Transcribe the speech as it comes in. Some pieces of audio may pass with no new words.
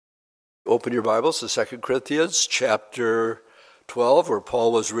open your Bibles to 2 Corinthians chapter 12, where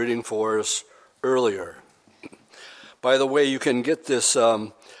Paul was reading for us earlier. By the way, you can get this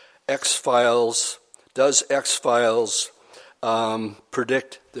X-Files, does X-Files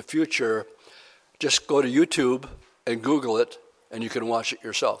predict the future? Just go to YouTube and Google it, and you can watch it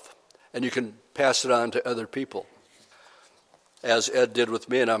yourself. And you can pass it on to other people, as Ed did with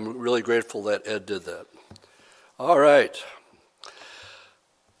me, and I'm really grateful that Ed did that. All right.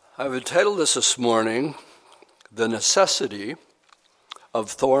 I've entitled this morning, The Necessity of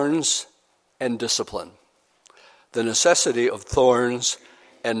Thorns and Discipline. The Necessity of Thorns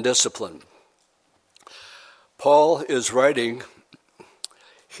and Discipline. Paul is writing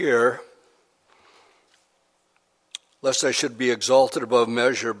here, lest I should be exalted above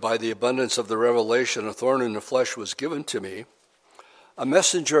measure by the abundance of the revelation, a thorn in the flesh was given to me, a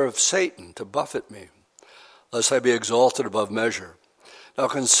messenger of Satan to buffet me, lest I be exalted above measure. Now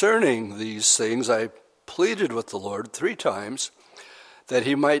concerning these things I pleaded with the Lord 3 times that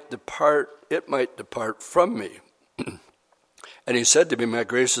it might depart from me. And he said to me, my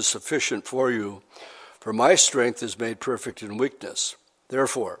grace is sufficient for you, for my strength is made perfect in weakness.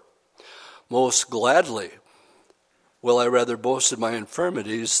 Therefore, most gladly will I rather boast in my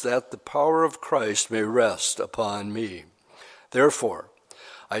infirmities, that the power of Christ may rest upon me. Therefore,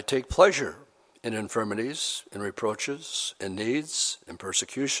 I take pleasure in infirmities, in reproaches, in needs, in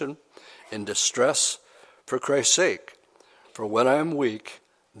persecution, in distress, for Christ's sake. For when I am weak,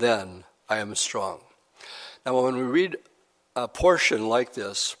 then I am strong. Now, when we read a portion like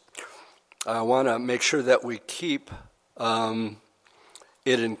this, I want to make sure that we keep it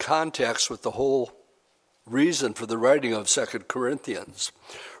in context with the whole reason for the writing of 2 Corinthians.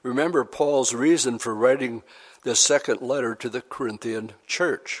 Remember Paul's reason for writing this second letter to the Corinthian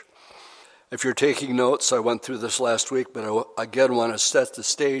church. If you're taking notes, I went through this last week, but I again want to set the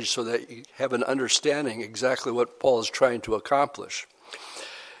stage so that you have an understanding exactly what Paul is trying to accomplish.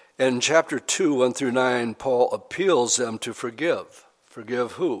 In chapter 2, 1 through 9, Paul appeals them to forgive.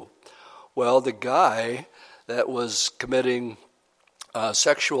 Forgive who? Well, the guy that was committing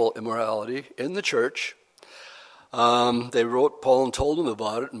sexual immorality in the church. They wrote Paul and told him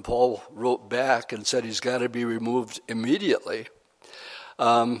about it, and Paul wrote back and said he's got to be removed immediately,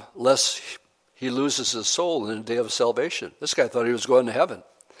 lest he loses his soul in the day of salvation. This guy thought he was going to heaven,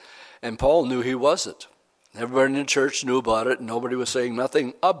 and Paul knew he wasn't. Everybody in the church knew about it, and nobody was saying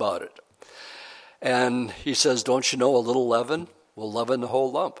nothing about it. And he says, don't you know a little leaven will leaven the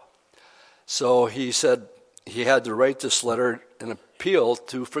whole lump? So he said he had to write this letter and appeal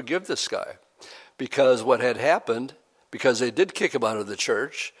to forgive this guy. Because what had happened, because they did kick him out of the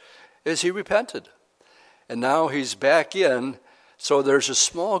church, is he repented. And now he's back in. So there's a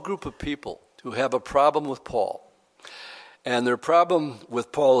small group of people who have a problem with Paul. And their problem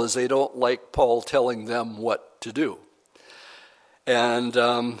with Paul is they don't like Paul telling them what to do. And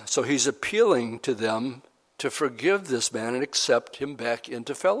so he's appealing to them to forgive this man and accept him back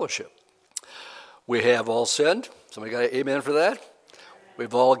into fellowship. We have all sinned. Somebody got an amen for that?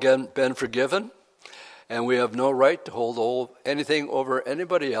 We've all again been forgiven. And we have no right to hold anything over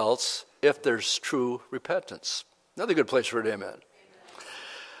anybody else if there's true repentance. Another good place for an amen.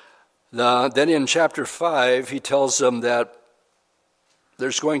 Then in chapter 5, he tells them that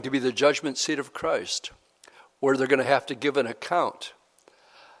there's going to be the judgment seat of Christ, where they're going to have to give an account,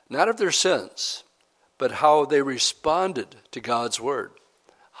 not of their sins, but how they responded to God's word.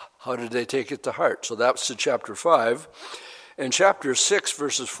 How did they take it to heart? So that's in chapter 5. In chapter 6,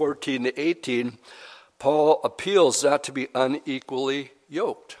 verses 14 to 18, Paul appeals not to be unequally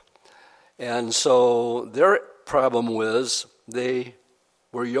yoked. And so their problem was they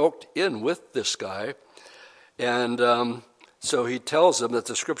were yoked in with this guy. And so he tells them that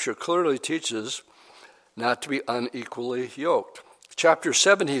the scripture clearly teaches not to be unequally yoked. Chapter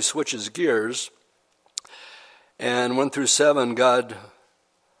 7, he switches gears. And 1 through 7, God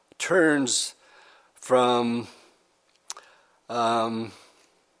turns from...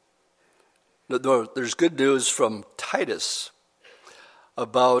 there's good news from Titus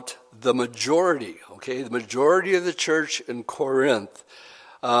about the majority, the majority of the church in Corinth.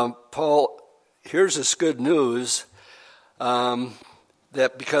 Paul, here's this good news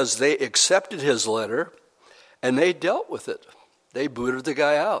that because they accepted his letter and they dealt with it, they booted the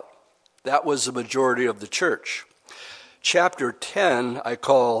guy out. That was the majority of the church. Chapter 10, I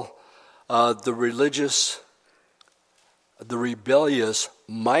call the rebellious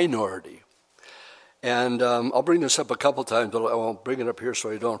minority. And I'll bring this up a couple times, but I won't bring it up here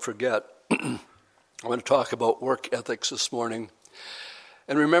so I don't forget. I want to talk about work ethics this morning.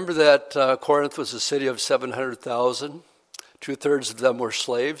 And remember that Corinth was a city of 700,000. 2/3 of them were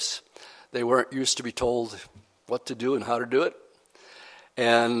slaves. They weren't used to be told what to do and how to do it.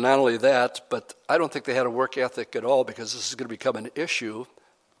 And not only that, but I don't think they had a work ethic at all, because this is going to become an issue.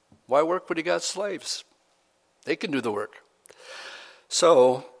 Why work when you got slaves? They can do the work.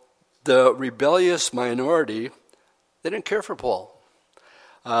 So the rebellious minority, they didn't care for Paul.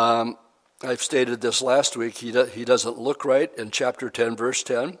 I've stated this last week. He doesn't look right in chapter 10, verse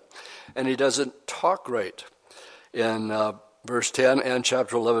 10, and he doesn't talk right in verse 10 and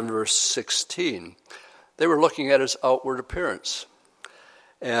chapter 11, verse 16. They were looking at his outward appearance.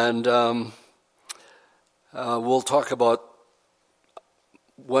 And we'll talk about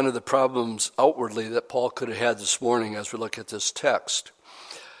one of the problems outwardly that Paul could have had this morning as we look at this text.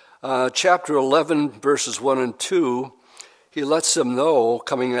 Chapter 11, verses 1 and 2, he lets them know,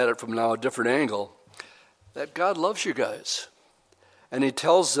 coming at it from now a different angle, that God loves you guys. And he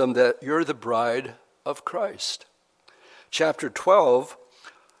tells them that you're the bride of Christ. Chapter 12,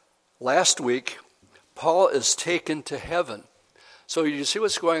 last week, Paul is taken to heaven. So you see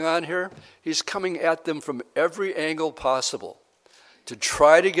what's going on here? He's coming at them from every angle possible to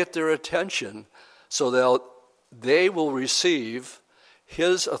try to get their attention so that they will receive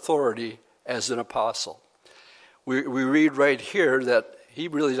his authority as an apostle. We read right here that he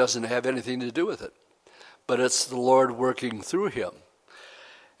really doesn't have anything to do with it, but it's the Lord working through him.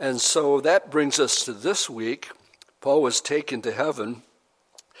 And so that brings us to this week. Paul was taken to heaven.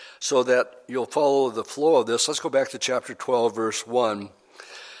 So that you'll follow the flow of this, let's go back to chapter 12, verse 1.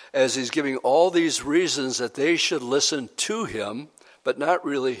 As he's giving all these reasons that they should listen to him, but not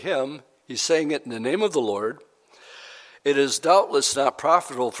really him, he's saying it in the name of the Lord. It is doubtless not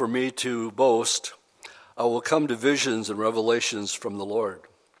profitable for me to boast. I will come to visions and revelations from the Lord.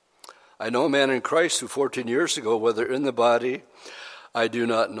 I know a man in Christ who 14 years ago, whether in the body I do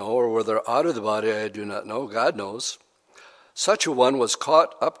not know, or whether out of the body I do not know, God knows. Such a one was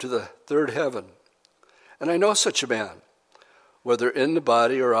caught up to the third heaven. And I know such a man, whether in the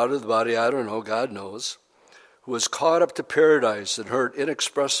body or out of the body, I don't know, God knows, who was caught up to paradise and heard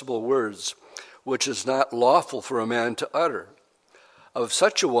inexpressible words, which is not lawful for a man to utter. Of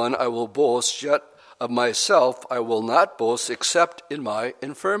such a one I will boast, yet of myself I will not boast except in my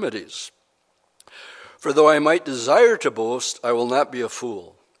infirmities. For though I might desire to boast, I will not be a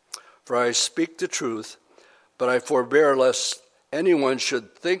fool. For I speak the truth, but I forbear lest anyone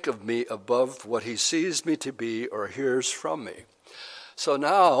should think of me above what he sees me to be or hears from me. So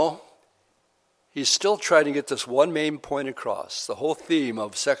now, he's still trying to get this one main point across. The whole theme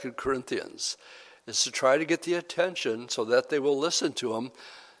of 2 Corinthians is to try to get the attention so that they will listen to him.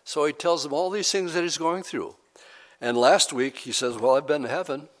 So he tells them all these things that he's going through. And last week he says, well, I've been to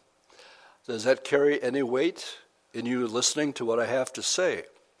heaven. Does that carry any weight in you listening to what I have to say?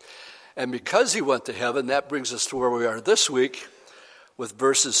 And because he went to heaven, that brings us to where we are this week with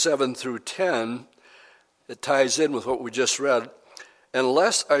verses 7 through 10. It ties in with what we just read.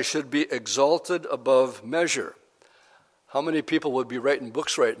 Unless I should be exalted above measure. How many people would be writing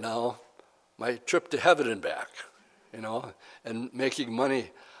books right now, my trip to heaven and back, and making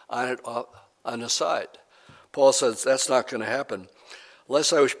money on it on the side? Paul says that's not going to happen.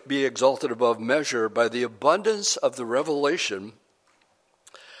 Lest I be exalted above measure by the abundance of the revelation.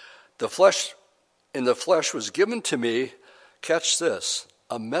 The flesh was given to me, catch this,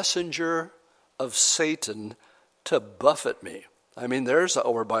 a messenger of Satan to buffet me. I mean, there's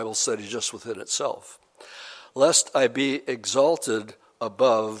our Bible study just within itself. Lest I be exalted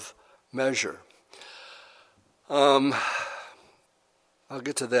above measure. I'll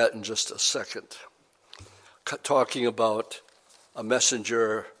get to that in just a second. Talking about a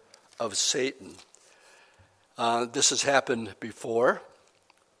messenger of Satan. This has happened before.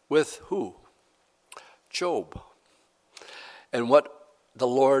 With who? Job. And what the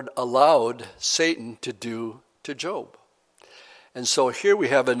Lord allowed Satan to do to Job. And so here we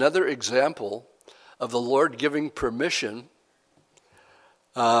have another example of the Lord giving permission.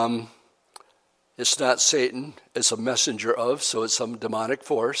 It's not Satan, it's a messenger of, so it's some demonic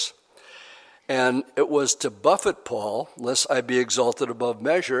force. And it was to buffet Paul, lest I be exalted above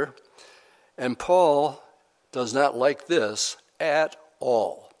measure. And Paul does not like this at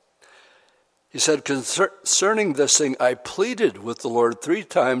all. He said, concerning this thing, I pleaded with the Lord 3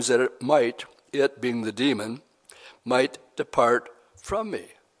 times that it being the demon, might depart from me.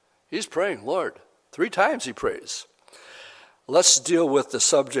 He's praying, Lord. 3 times he prays. Let's deal with the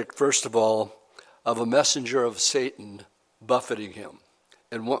subject, first of all, of a messenger of Satan buffeting him.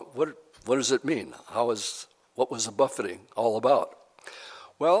 And what does it mean? What was the buffeting all about?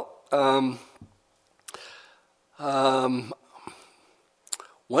 Well,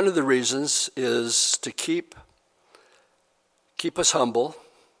 one of the reasons is to keep us humble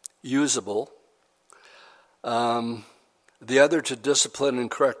usable. The other to discipline and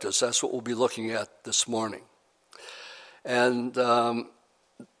correct us. That's what we'll be looking at this morning. And the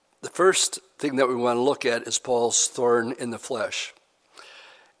first thing that we want to look at is Paul's thorn in the flesh.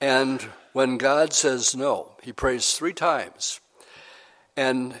 And when God says no, he prays 3 times.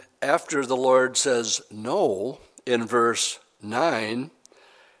 And after the Lord says no in verse 9,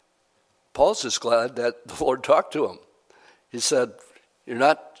 Paul's just glad that the Lord talked to him. He said, "You're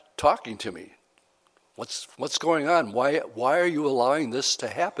not talking to me. What's going on? Why are you allowing this to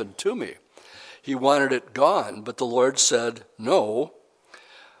happen to me?" He wanted it gone, but the Lord said, "No,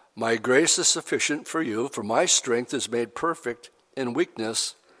 my grace is sufficient for you, for my strength is made perfect in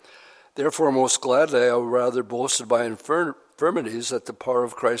weakness. Therefore, most gladly I will rather boast in my infirmities, that the power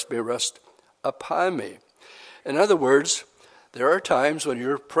of Christ may rest upon me." In other words, there are times when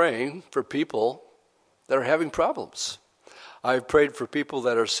you're praying for people that are having problems. I've prayed for people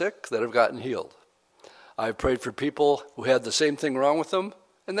that are sick that have gotten healed. I've prayed for people who had the same thing wrong with them,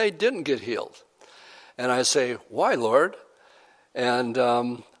 and they didn't get healed. And I say, "Why, Lord?" And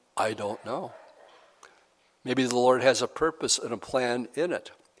I don't know. Maybe the Lord has a purpose and a plan in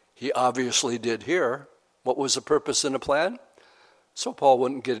it. He obviously did here. What was the purpose and the plan? So Paul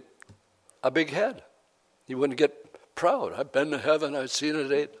wouldn't get a big head. He wouldn't get proud. "I've been to heaven. I've seen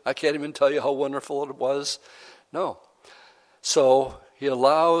it. I can't even tell you how wonderful it was." No. So he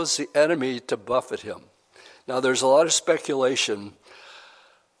allows the enemy to buffet him. Now there's a lot of speculation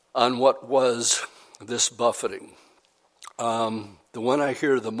on what was this buffeting. The one I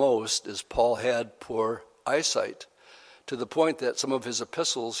hear the most is Paul had poor eyesight, to the point that some of his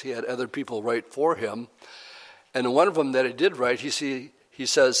epistles he had other people write for him. And one of them that he did write, he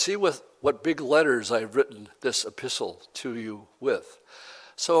says, "See with what big letters I've written this epistle to you with."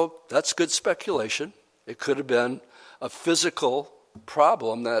 So that's good speculation. It could have been a physical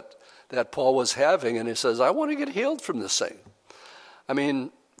problem that Paul was having, and he says, "I want to get healed from this thing." I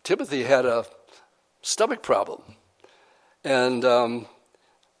mean, Timothy had a stomach problem, and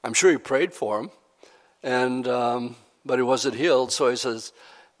I'm sure he prayed for him, but he wasn't healed. So he says,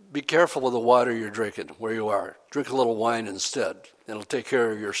 "Be careful with the water you're drinking where you are. Drink a little wine instead. It'll take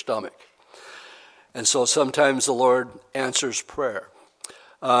care of your stomach." And so sometimes the Lord answers prayer.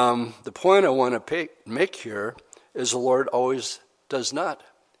 The point I want to make here is the Lord always does not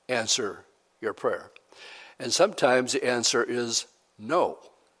answer your prayer. And sometimes the answer is no.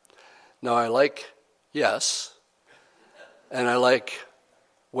 Now I like yes, and I like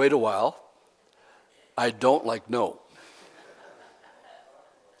wait a while. I don't like no.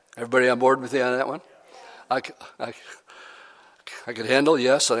 Everybody on board with me on that one? I can handle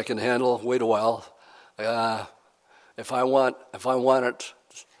yes, and I can handle wait a while. If I want it,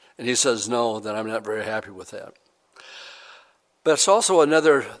 and he says no, then I'm not very happy with that. But it's also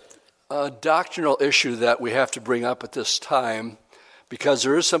another doctrinal issue that we have to bring up at this time, because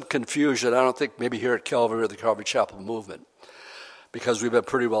there is some confusion, I don't think maybe here at Calvary or the Calvary Chapel movement, because we've been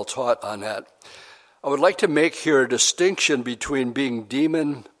pretty well taught on that. I would like to make here a distinction between being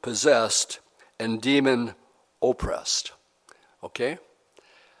demon-possessed and demon-oppressed. Okay?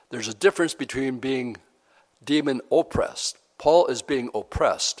 There's a difference between being demon-oppressed. Paul is being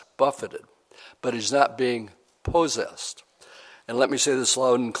oppressed, buffeted, but he's not being possessed. And let me say this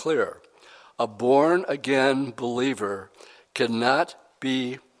loud and clear. A born-again believer cannot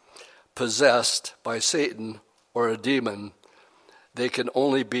be possessed by Satan or a demon. They can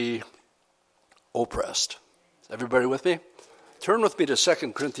only be oppressed. Everybody with me? Turn with me to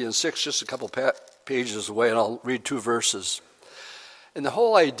 2 Corinthians 6, just a couple pages away, and I'll read 2 verses. And the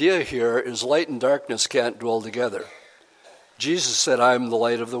whole idea here is light and darkness can't dwell together. Jesus said, "I'm the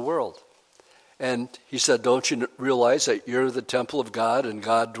light of the world." And he said, "Don't you realize that you're the temple of God and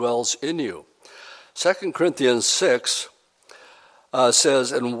God dwells in you?" 2 Corinthians 6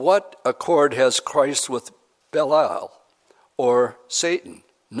 says, "And what accord has Christ with Belial or Satan?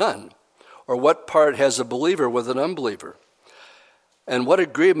 None. Or what part has a believer with an unbeliever? And what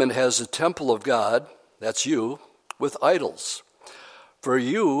agreement has the temple of God," that's you, "with idols? For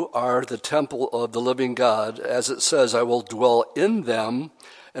you are the temple of the living God, as it says, I will dwell in them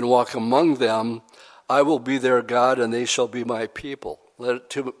and walk among them. I will be their God, and they shall be my people."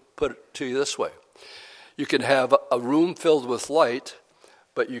 Put it to you this way. You can have a room filled with light,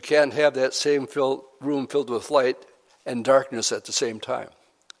 but you can't have that same room filled with light and darkness at the same time.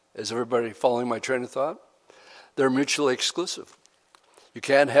 Is everybody following my train of thought? They're mutually exclusive. You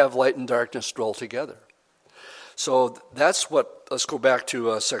can't have light and darkness dwell together. So that's what, let's go back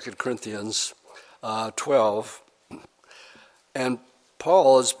to 2 Corinthians 12. And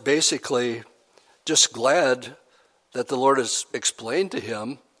Paul is basically just glad that the Lord has explained to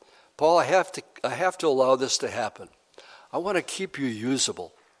him Paul, I have to allow this to happen. I want to keep you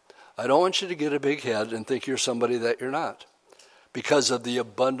usable. I don't want you to get a big head and think you're somebody that you're not, because of the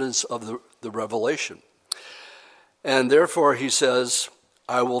abundance of the revelation. And therefore, he says,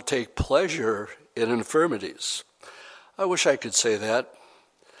 I will take pleasure in infirmities. I wish I could say that.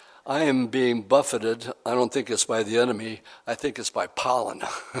 I am being buffeted. I don't think it's by the enemy. I think it's by pollen.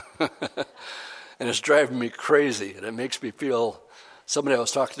 And it's driving me crazy. And it makes me feel, I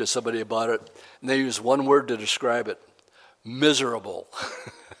was talking to somebody about it, and they use one word to describe it: miserable.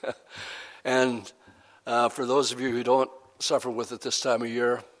 And for those of you who don't suffer with it this time of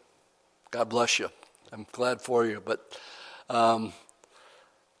year, God bless you. I'm glad for you. But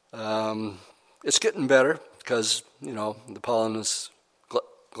it's getting better because, the pollen is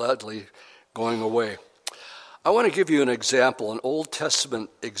gladly going away. I want to give you an example, an Old Testament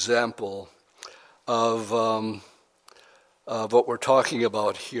example of what we're talking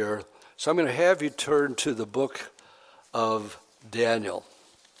about here. So I'm going to have you turn to the book of Daniel.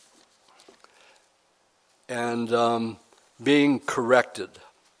 And being corrected.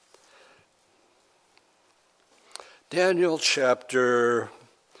 Daniel chapter,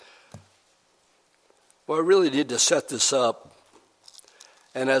 I really need to set this up.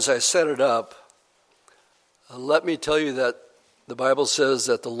 And as I set it up, let me tell you that the Bible says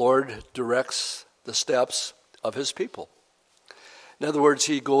that the Lord directs the steps of his people. In other words,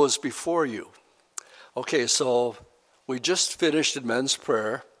 he goes before you. Okay, so we just finished in men's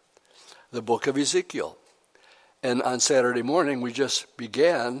prayer the book of Ezekiel. And on Saturday morning, we just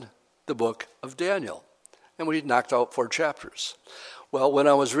began the book of Daniel. And we knocked out 4 chapters. Well, when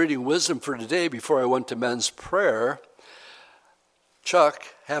I was reading Wisdom for Today before I went to men's prayer, Chuck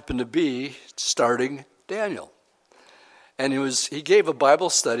happened to be starting Daniel. And he gave a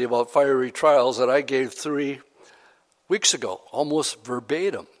Bible study about fiery trials that I gave 3 weeks ago, almost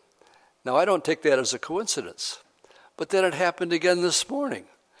verbatim. Now, I don't take that as a coincidence. But then it happened again this morning.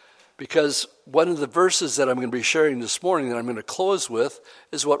 Because one of the verses that I'm going to be sharing this morning that I'm going to close with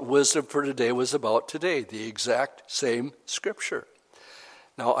is what Wisdom for Today was about today, the exact same scripture.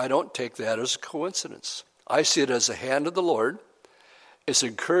 Now, I don't take that as a coincidence. I see it as a hand of the Lord. It's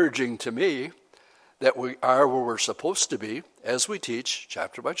encouraging to me that we are where we're supposed to be as we teach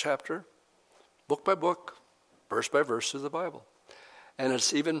chapter by chapter, book by book, verse by verse through the Bible. And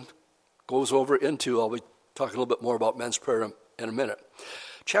it's even goes over into, I'll be talking a little bit more about men's prayer in a minute.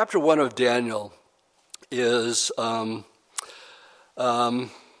 Chapter 1 of Daniel is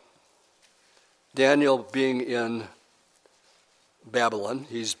Daniel being in Babylon.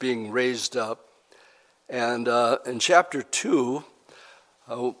 He's being raised up. And in chapter 2,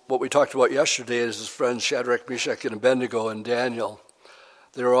 what we talked about yesterday is his friends Shadrach, Meshach, and Abednego and Daniel.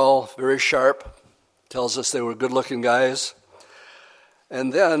 They were all very sharp. Tells us they were good-looking guys.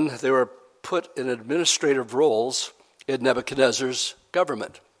 And then they were put in administrative roles in Nebuchadnezzar's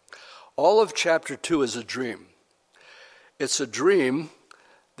government. All of chapter 2 is a dream. It's a dream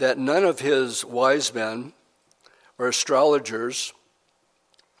that none of his wise men or astrologers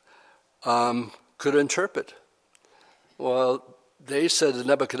could interpret. Well, they said to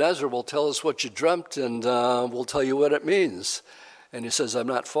Nebuchadnezzar, well, tell us what you dreamt and we'll tell you what it means. And he says, I'm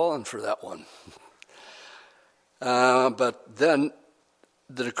not falling for that one. But then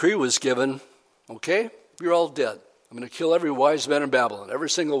the decree was given, okay, you're all dead. I'm going to kill every wise man in Babylon, every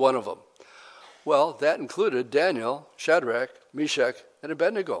single one of them. Well, that included Daniel, Shadrach, Meshach, and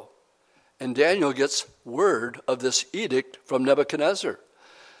Abednego. And Daniel gets word of this edict from Nebuchadnezzar.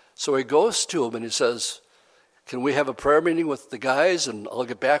 So he goes to him and he says, can we have a prayer meeting with the guys and I'll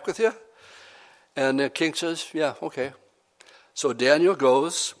get back with you? And the king says, yeah, okay. So Daniel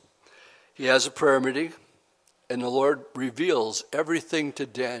goes, he has a prayer meeting, and the Lord reveals everything to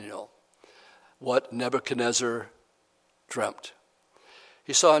Daniel, what Nebuchadnezzar dreamt.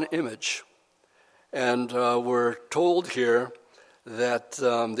 He saw an image, and we're told here that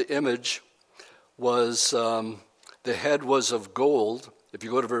the image was, the head was of gold. If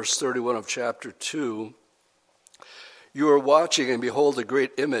you go to verse 31 of chapter 2, you were watching, and behold, a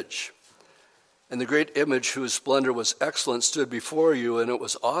great image. And the great image, whose splendor was excellent, stood before you, and it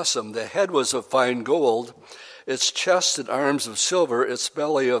was awesome. The head was of fine gold, its chest and arms of silver, its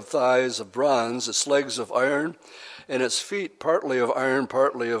belly of thighs of bronze, its legs of iron, and its feet partly of iron,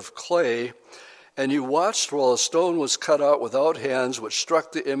 partly of clay. And you watched while a stone was cut out without hands, which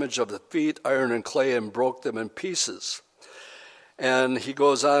struck the image of the feet, iron and clay, and broke them in pieces. And he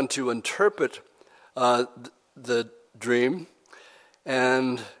goes on to interpret the dream,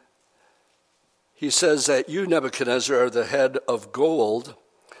 and he says that you, Nebuchadnezzar, are the head of gold,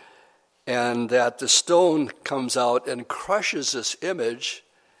 and that the stone comes out and crushes this image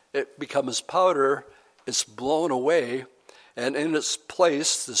it becomes powder, it's blown away, and in its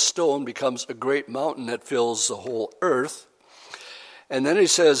place, the stone becomes a great mountain that fills the whole earth. And then he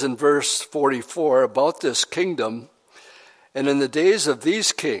says in verse 44 about this kingdom, and in the days of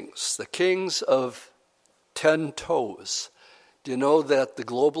these kings, the kings of 10 toes, do you know that the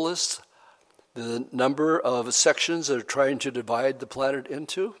globalists, the number of sections that are trying to divide the planet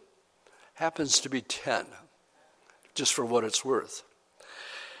into, happens to be 10, just for what it's worth.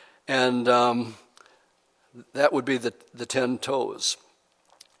 And that would be the 10 toes.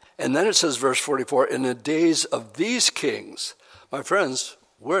 And then it says, verse 44, in the days of these kings, my friends,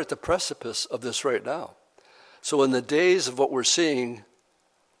 we're at the precipice of this right now. So in the days of what we're seeing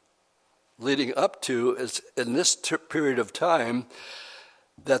leading up to, is in this period of time,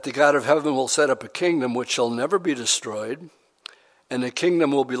 that the God of heaven will set up a kingdom which shall never be destroyed, and the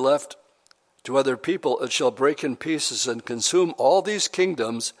kingdom will be left to other people. It shall break in pieces and consume all these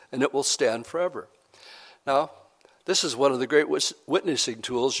kingdoms, and it will stand forever. Now, this is one of the great witnessing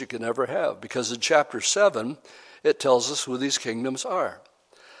tools you can ever have, because in chapter 7, it tells us who these kingdoms are.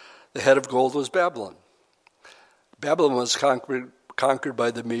 The head of gold was Babylon. Babylon was conquered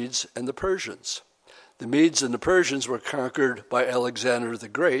by the Medes and the Persians. The Medes and the Persians were conquered by Alexander the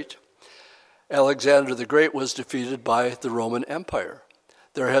Great. Alexander the Great was defeated by the Roman Empire.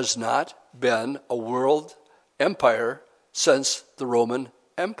 There has not been a world empire since the Roman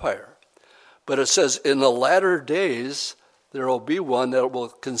Empire. But it says in the latter days, there will be one that will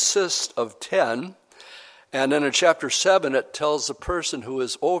consist of 10. And then in chapter 7, it tells the person who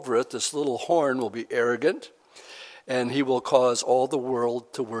is over it, this little horn will be arrogant, and he will cause all the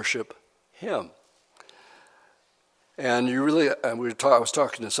world to worship him. And I was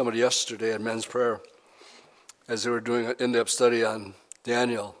talking to somebody yesterday at men's prayer as they were doing an in-depth study on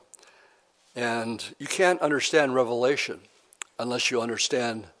Daniel. And you can't understand Revelation unless you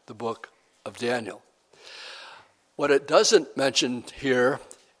understand the book of Daniel. What it doesn't mention here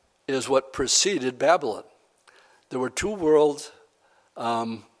is what preceded Babylon. There were 2 world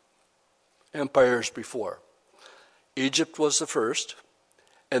empires before. Egypt was the first,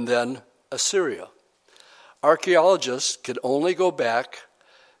 and then Assyria. Archaeologists can only go back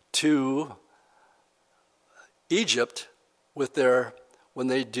to Egypt when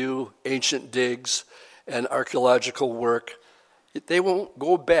they do ancient digs and archaeological work. They won't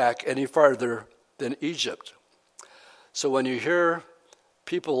go back any farther than Egypt. So when you hear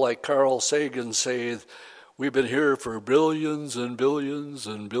people like Carl Sagan say, we've been here for billions and billions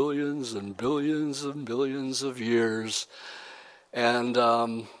and billions and billions and billions of years, and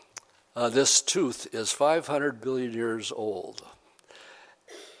this tooth is 500 billion years old.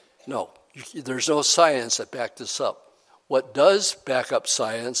 No, there's no science that backs this up. What does back up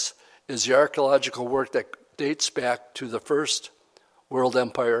science is the archaeological work that dates back to the first world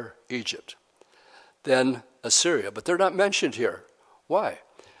empire, Egypt, then Assyria. But they're not mentioned here. Why?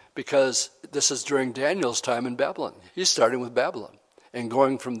 Because this is during Daniel's time in Babylon. He's starting with Babylon and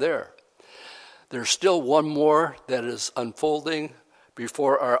going from there. There's still one more that is unfolding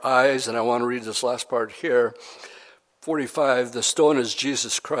before our eyes, and I want to read this last part here. 45, the stone is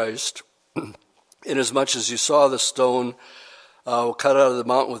Jesus Christ. Inasmuch as you saw the stone cut out of the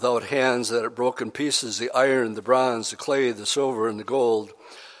mountain without hands, that it broke in pieces, the iron, the bronze, the clay, the silver, and the gold,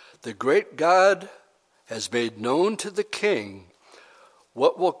 the great God has made known to the king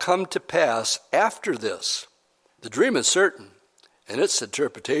what will come to pass after this. The dream is certain, and its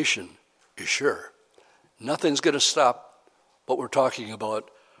interpretation is sure. Nothing's going to stop what we're talking about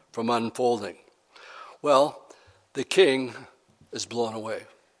from unfolding. Well, the king is blown away.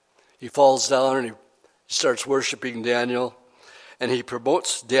 He falls down and he starts worshiping Daniel, and he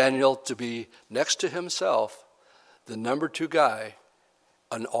promotes Daniel to be, next to himself, the number 2 guy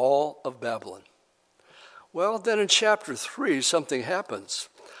in all of Babylon. Well, then in chapter 3, something happens.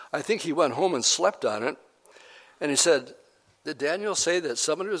 I think he went home and slept on it, and he said, did Daniel say that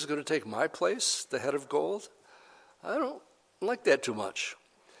somebody was going to take my place, the head of gold? I don't like that too much.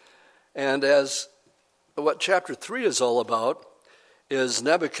 And as what chapter 3 is all about is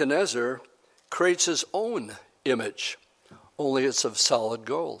Nebuchadnezzar creates his own image, only it's of solid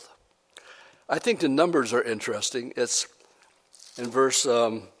gold. I think the numbers are interesting. It's in verse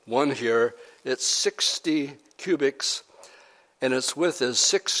 1 here, it's 60 cubits, and its width is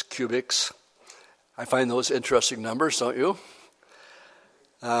 6 cubits. I find those interesting numbers, don't you?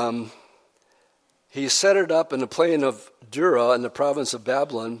 He set it up in the plain of Dura in the province of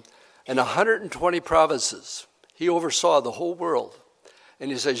Babylon, and 120 provinces. He oversaw the whole world. And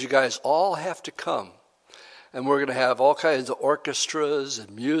he says, you guys all have to come. And we're going to have all kinds of orchestras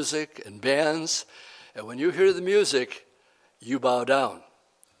and music and bands. And when you hear the music, you bow down.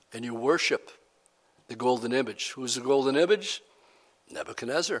 and you worship the golden image. Who's the golden image?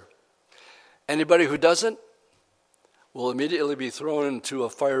 Nebuchadnezzar. Anybody who doesn't will immediately be thrown into a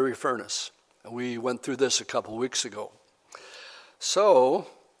fiery furnace. And we went through this a couple weeks ago. So,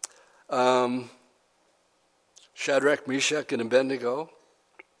 Shadrach, Meshach, and Abednego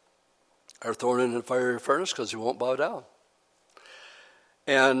are thrown into the fiery furnace because they won't bow down.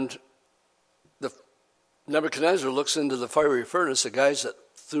 And Nebuchadnezzar looks into the fiery furnace. The guys that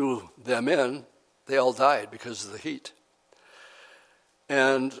threw them in, they all died because of the heat.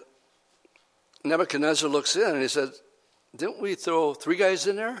 And Nebuchadnezzar looks in and he said, didn't we throw 3 guys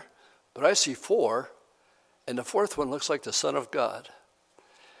in there? But I see 4, and the 4th one looks like the Son of God.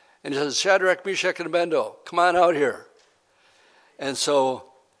 And he says, Shadrach, Meshach, and Abednego, come on out here. And so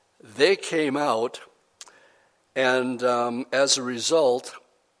they came out, and as a result,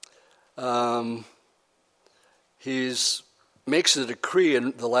 he makes a decree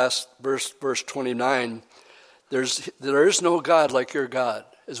in the last verse 29. There is no God like your God,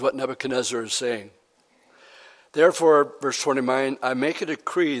 is what Nebuchadnezzar is saying. Therefore, verse 29, I make a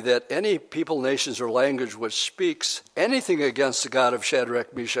decree that any people, nations, or language which speaks anything against the God of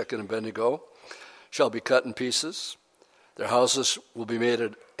Shadrach, Meshach, and Abednego shall be cut in pieces. Their houses will be made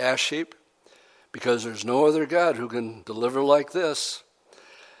an ash heap, because there's no other God who can deliver like this.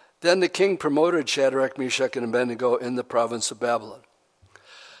 Then the king promoted Shadrach, Meshach, and Abednego in the province of Babylon.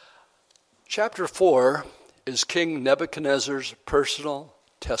 Chapter 4 is King Nebuchadnezzar's personal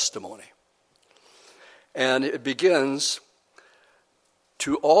testimony. And it begins,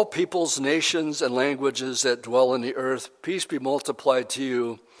 to all peoples, nations, and languages that dwell in the earth, peace be multiplied to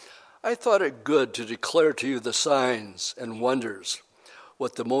you. I thought it good to declare to you the signs and wonders,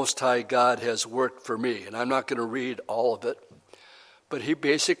 what the Most High God has worked for me. And I'm not going to read all of it, but he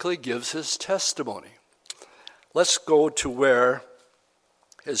basically gives his testimony. Let's go to where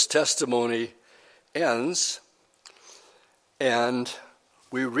his testimony ends. And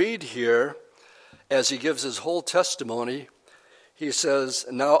we read here, as he gives his whole testimony, he says,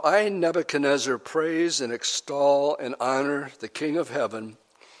 Now I, Nebuchadnezzar, praise and extol and honor the King of heaven,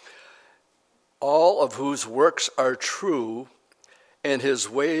 all of whose works are true and his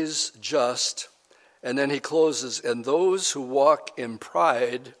ways just. And then he closes, and those who walk in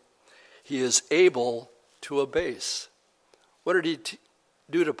pride, he is able to abase. What did he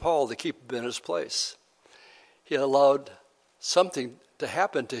do to Paul to keep him in his place? He allowed something to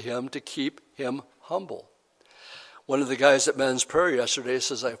happen to him to keep him humble. One of the guys at men's prayer yesterday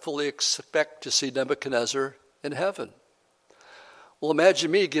says, I fully expect to see Nebuchadnezzar in heaven. Well,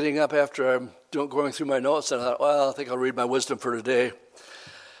 imagine me getting up after I'm going through my notes, and I thought, well, I think I'll read my wisdom for today.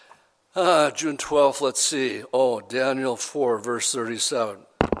 June 12th, let's see. Daniel 4, verse 37,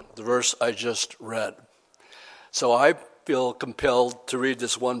 the verse I just read. So I feel compelled to read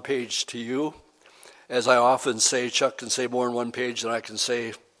this one page to you. As I often say, Chuck can say more than one page than I can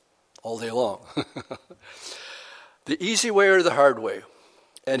say all day long. The easy way or the hard way?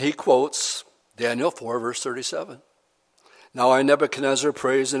 And he quotes Daniel 4, verse 37. Now I, Nebuchadnezzar,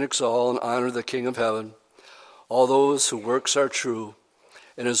 praise and exalt and honor the King of heaven, all those whose works are true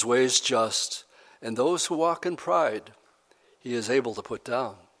and his ways just, and those who walk in pride, he is able to put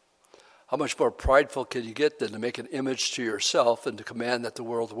down. How much more prideful can you get than to make an image to yourself and to command that the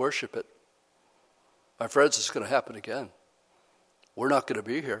world worship it? My friends, it's going to happen again. We're not going to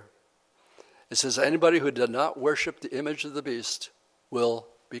be here. It says, anybody who did not worship the image of the beast will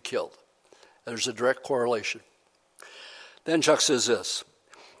be killed. There's a direct correlation. Then Chuck says this,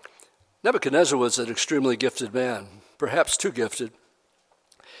 Nebuchadnezzar was an extremely gifted man, perhaps too gifted.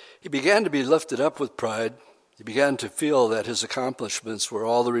 He began to be lifted up with pride. He began to feel that his accomplishments were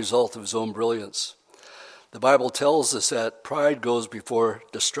all the result of his own brilliance. The Bible tells us that pride goes before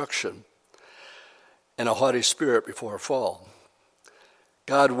destruction and a haughty spirit before a fall.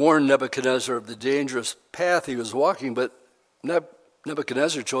 God warned Nebuchadnezzar of the dangerous path he was walking, but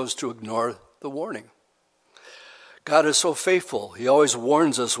Nebuchadnezzar chose to ignore the warning. God is so faithful. He always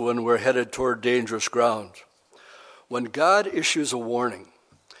warns us when we're headed toward dangerous ground. When God issues a warning,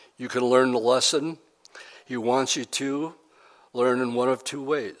 you can learn the lesson he wants you to learn in one of 2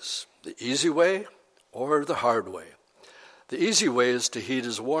 ways, the easy way or the hard way. The easy way is to heed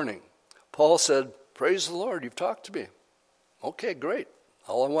his warning. Paul said, praise the Lord, you've talked to me. Okay, great.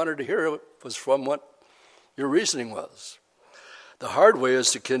 All I wanted to hear was from what your reasoning was. The hard way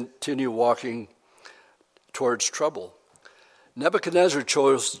is to continue walking towards trouble. Nebuchadnezzar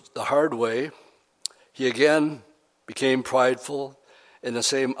chose the hard way. He again became prideful. In the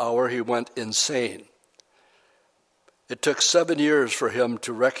same hour, he went insane. It took 7 years for him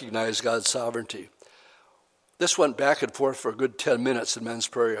to recognize God's sovereignty. This went back and forth for a good 10 minutes in men's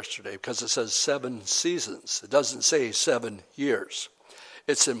prayer yesterday because it says 7 seasons. It doesn't say 7 years.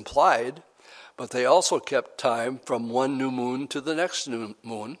 It's implied, but they also kept time from one new moon to the next new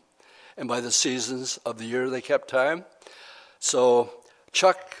moon. And by the seasons of the year, they kept time. So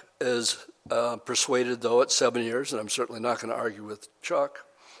Chuck is persuaded, though, at 7 years, and I'm certainly not going to argue with Chuck.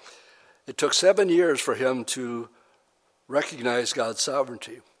 It took 7 years for him to recognize God's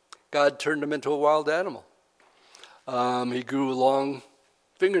sovereignty. God turned him into a wild animal. He grew long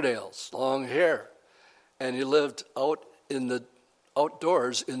fingernails, long hair, and he lived out in the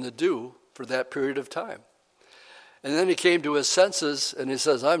outdoors in the dew for that period of time. And then he came to his senses, and he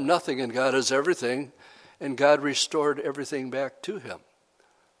says, I'm nothing, and God is everything, and God restored everything back to him.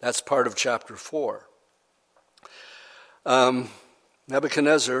 That's part of chapter 4.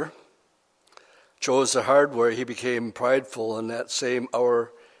 Nebuchadnezzar chose the hard way. He became prideful. In that same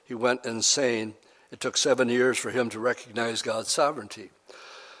hour, he went insane. It took 7 years for him to recognize God's sovereignty.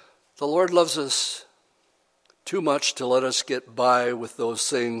 The Lord loves us too much to let us get by with those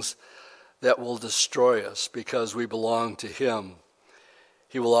things that will destroy us because we belong to him.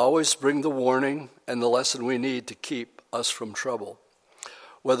 He will always bring the warning and the lesson we need to keep us from trouble.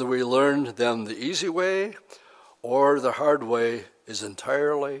 Whether we learned them the easy way or the hard way is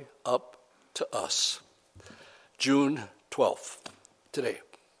entirely up to us. June 12th, today.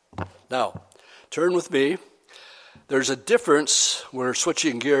 Now, turn with me. There's a difference, we're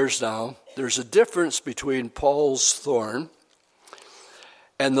switching gears now. There's a difference between Paul's thorn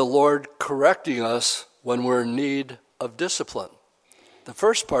and the Lord correcting us when we're in need of discipline. The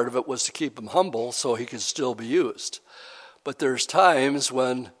first part of it was to keep him humble so he could still be used. But there's times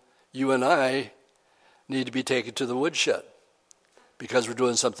when you and I need to be taken to the woodshed because we're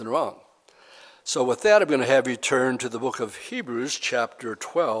doing something wrong. So with that, I'm going to have you turn to the book of Hebrews, chapter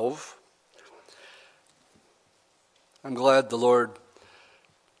 12. I'm glad the Lord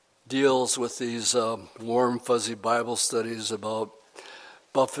deals with these warm, fuzzy Bible studies about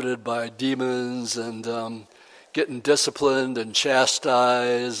buffeted by demons and getting disciplined and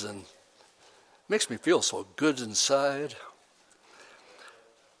chastised, and it makes me feel so good inside.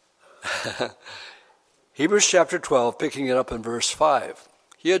 Hebrews chapter 12, picking it up in verse 5,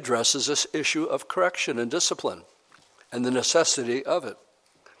 he addresses this issue of correction and discipline and the necessity of it.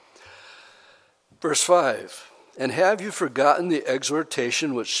 Verse 5, and have you forgotten the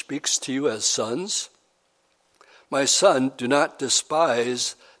exhortation which speaks to you as sons? My son, do not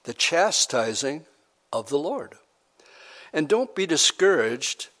despise the chastising of the Lord. And don't be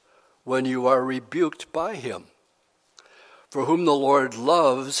discouraged when you are rebuked by him. For whom the Lord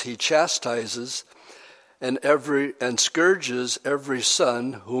loves, he chastises, and scourges every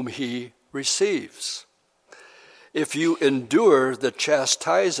son whom he receives. If you endure the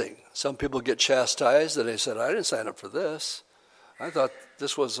chastising, some people get chastised and they said, I didn't sign up for this. I thought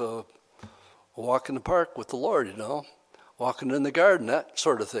this was a walk in the park with the Lord, walking in the garden, that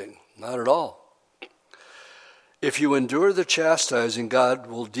sort of thing. Not at all. If you endure the chastising, God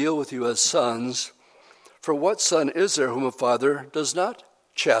will deal with you as sons. For what son is there whom a father does not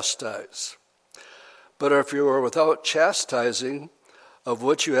chastise? But if you are without chastising, of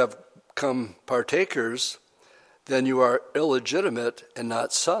which you have come partakers, then you are illegitimate and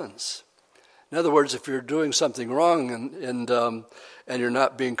not sons. In other words, if you're doing something wrong and you're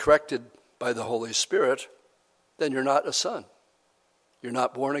not being corrected by the Holy Spirit, then you're not a son. You're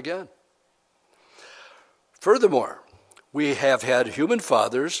not born again. Furthermore, we have had human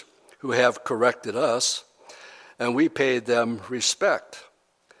fathers who have corrected us, and we paid them respect.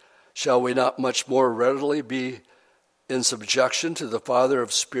 Shall we not much more readily be in subjection to the Father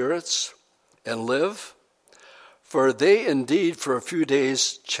of spirits and live? For they indeed for a few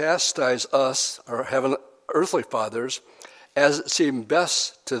days chastise us, our earthly fathers, as it seemed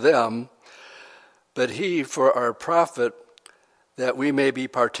best to them, but he for our profit, that we may be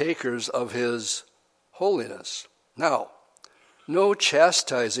partakers of his holiness. Now, no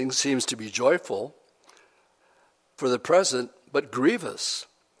chastising seems to be joyful for the present, but grievous.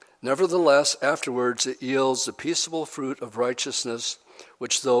 Nevertheless, afterwards it yields the peaceable fruit of righteousness,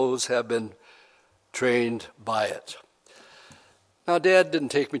 which those have been trained by it. Now, Dad didn't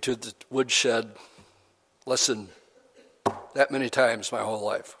take me to the woodshed lesson that many times my whole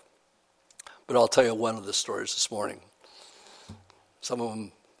life. But I'll tell you one of the stories this morning. Some of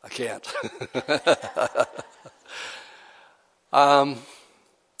them I can't. I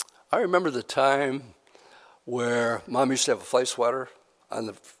remember the time where Mom used to have a fly swatter on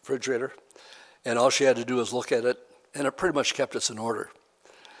the refrigerator, and all she had to do was look at it, and it pretty much kept us in order.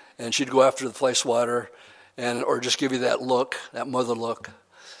 And she'd go after the fly swatter, or just give you that look, that mother look.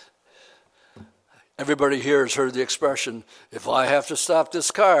 Everybody here has heard the expression, if I have to stop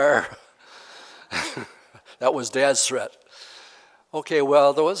this car. That was Dad's threat. Okay,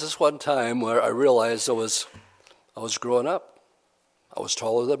 well, there was this one time where I realized I was growing up. I was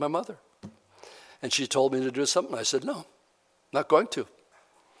taller than my mother. And she told me to do something. I said, no, not going to.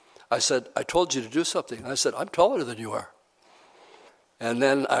 I said, I told you to do something. I said, I'm taller than you are. And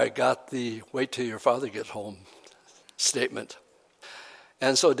then I got the wait till your father gets home statement.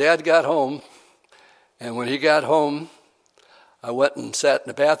 And so Dad got home, and when he got home, I went and sat in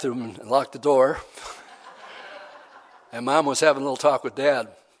the bathroom and locked the door. And Mom was having a little talk with Dad.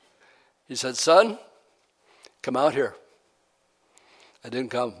 He said, son, come out here. I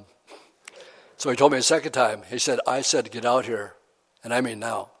didn't come. So he told me a second time. He said, I said get out here, and I mean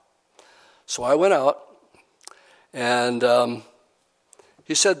now. So I went out, and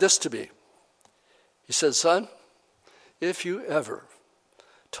he said this to me. He said, son, if you ever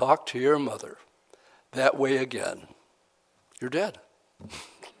talk to your mother that way again, you're dead.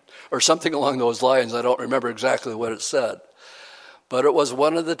 Or something along those lines. I don't remember exactly what it said. But it was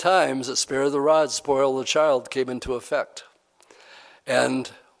one of the times that spare the rod, spoil the child came into effect. And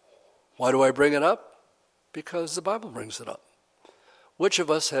why do I bring it up? Because the Bible brings it up. Which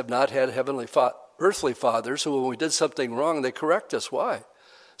of us have not had earthly fathers who, when we did something wrong, they correct us? Why?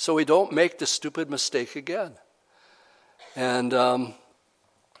 So we don't make the stupid mistake again. And I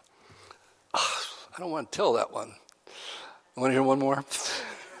don't want to tell that one. You want to hear one more?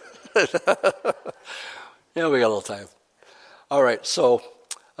 Yeah, we got a little time. All right, so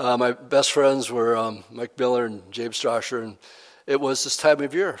my best friends were Mike Miller and James Strasher, and it was this time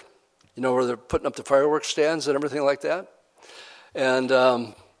of year, where they're putting up the fireworks stands and everything like that. And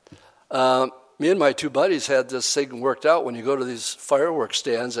me and my two buddies had this thing worked out. When you go to these fireworks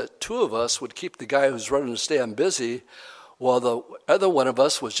stands, that two of us would keep the guy who's running the stand busy, while the other one of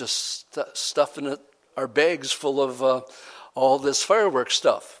us was just stuffing our bags full of all this fireworks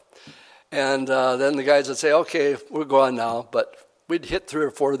stuff. And then the guys would say, okay, we're going now. But we'd hit 3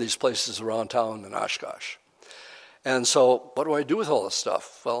 or 4 of these places around town in Oshkosh. And so what do I do with all this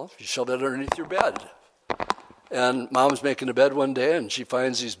stuff? Well, you shove it underneath your bed. And Mom's making the bed one day, and she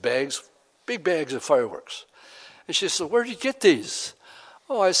finds these bags, big bags of fireworks. And she said, where did you get these?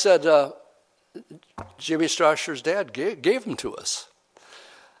 Oh, I said, Jimmy Strasher's dad gave them to us.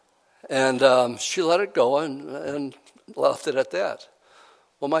 And she let it go and left it at that.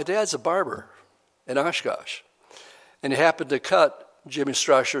 Well, my dad's a barber in Oshkosh, and he happened to cut Jimmy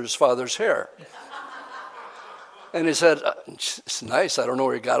Strasher's father's hair. And he said, it's nice. I don't know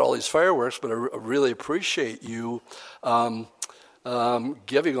where you got all these fireworks, but I really appreciate you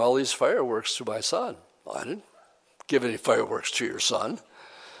giving all these fireworks to my son. Well, I didn't give any fireworks to your son.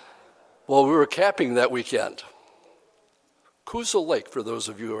 Well, we were camping that weekend. Coosel Lake, for those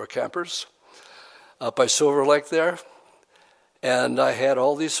of you who are campers, up by Silver Lake there. And I had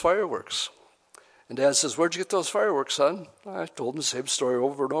all these fireworks. And Dad says, where'd you get those fireworks, son? I told him the same story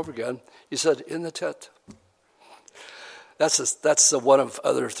over and over again. He said, in the tent. That's the one of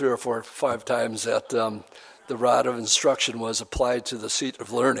other 3 or 4 or 5 times that the rod of instruction was applied to the seat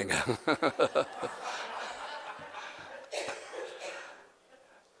of learning.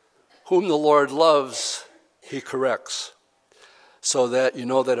 Whom the Lord loves, he corrects, so that you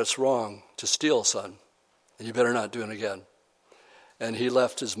know that it's wrong to steal, son, and you better not do it again. And he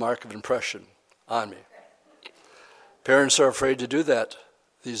left his mark of impression on me. Parents are afraid to do that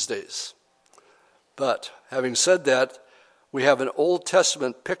these days. But having said that, we have an Old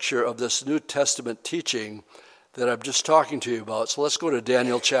Testament picture of this New Testament teaching that I'm just talking to you about. So let's go to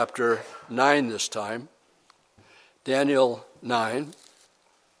Daniel chapter 9 this time. Daniel 9,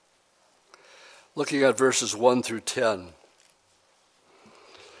 looking at verses 1 through 10.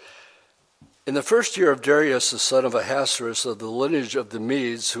 In the first year of Darius, the son of Ahasuerus, of the lineage of the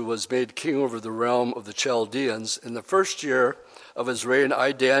Medes, who was made king over the realm of the Chaldeans, in the first year of his reign,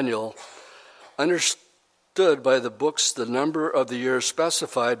 I, Daniel, understood by the books the number of the years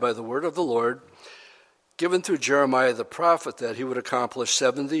specified by the word of the Lord, given through Jeremiah the prophet, that he would accomplish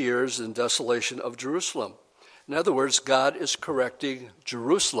 70 years in desolation of Jerusalem. In other words, God is correcting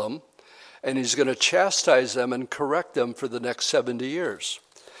Jerusalem, and he's going to chastise them and correct them for the next 70 years.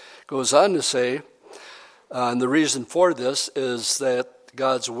 Goes on to say, and the reason for this is that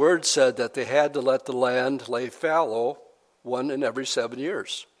God's word said that they had to let the land lay fallow 1 in every 7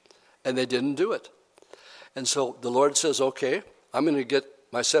 years. And they didn't do it. And so the Lord says, okay, I'm going to get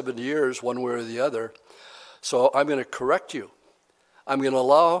my 70 years one way or the other. So I'm going to correct you. I'm going to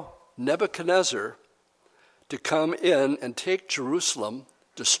allow Nebuchadnezzar to come in and take Jerusalem,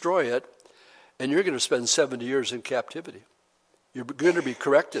 destroy it, and you're going to spend 70 years in captivity. You're going to be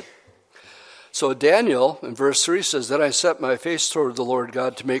corrected. So Daniel, in verse 3, says, Then I set my face toward the Lord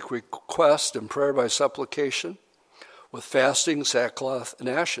God to make request and prayer by supplication, with fasting, sackcloth, and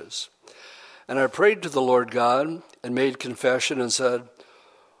ashes. And I prayed to the Lord God and made confession and said,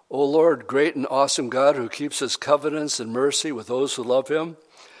 O Lord, great and awesome God, who keeps his covenants and mercy with those who love him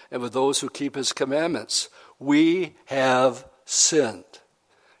and with those who keep his commandments, we have sinned.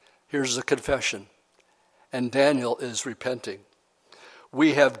 Here's the confession. And Daniel is repenting.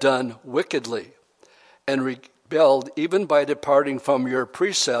 We have done wickedly and rebelled even by departing from your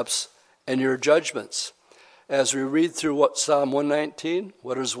precepts and your judgments. As we read through Psalm 119,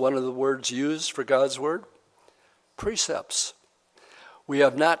 what is one of the words used for God's word? Precepts. We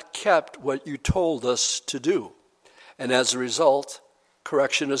have not kept what you told us to do. And as a result,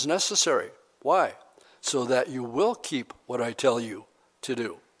 correction is necessary. Why? So that you will keep what I tell you to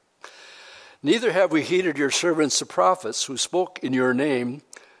do. Neither have we heeded your servants the prophets who spoke in your name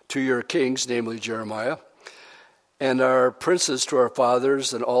to your kings, namely Jeremiah, and our princes to our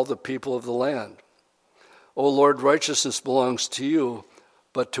fathers and all the people of the land. O Lord, righteousness belongs to you,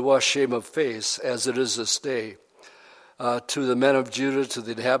 but to us shame of face, as it is this day. To the men of Judah, to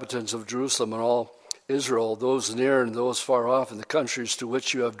the inhabitants of Jerusalem and all Israel, those near and those far off in the countries to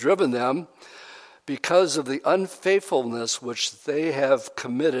which you have driven them, because of the unfaithfulness which they have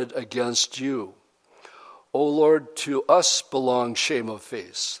committed against you. O Lord, to us belongs shame of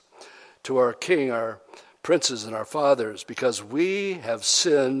face, to our king, our princes, and our fathers, because we have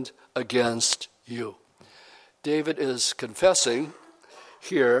sinned against you. David is confessing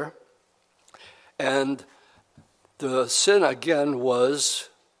here, and the sin again was,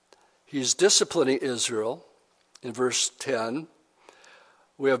 he's disciplining Israel in verse 10.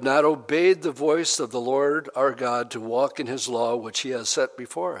 We have not obeyed the voice of the Lord our God to walk in his law, which he has set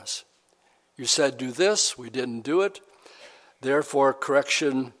before us. You said, do this, we didn't do it. Therefore,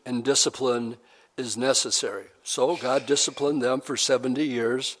 correction and discipline is necessary. So God disciplined them for 70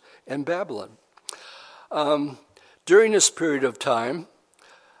 years in Babylon. During this period of time,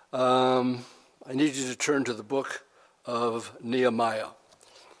 I need you to turn to the book of Nehemiah.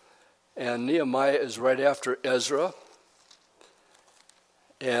 And Nehemiah is right after Ezra.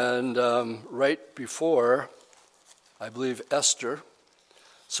 And right before, I believe, Esther.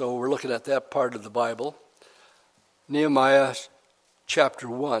 So we're looking at that part of the Bible. Nehemiah chapter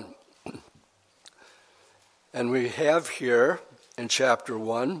 1. And we have here in chapter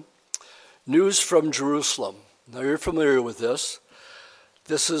 1, news from Jerusalem. Now you're familiar with this.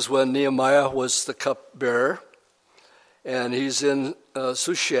 This is when Nehemiah was the cupbearer. And he's in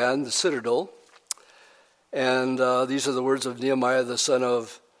Shushan, the citadel. And these are the words of Nehemiah, the son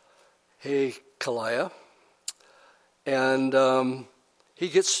of Hakaliah. And he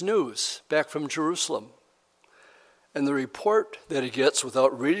gets news back from Jerusalem. And the report that he gets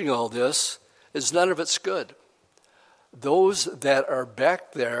without reading all this is none of it's good. Those that are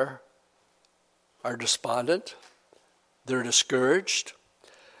back there are despondent. They're discouraged.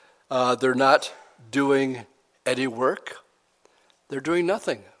 They're not doing any work. They're doing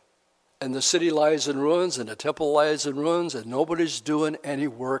nothing. And the city lies in ruins, and the temple lies in ruins, and nobody's doing any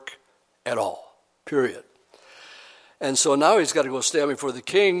work at all, period. And so now he's got to go stand before the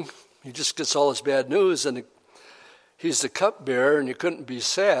king. He just gets all this bad news, and he's the cupbearer, and you couldn't be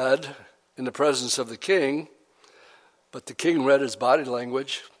sad in the presence of the king. But the king read his body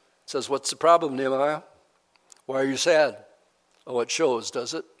language. Says, what's the problem, Nehemiah? Why are you sad? Oh, it shows,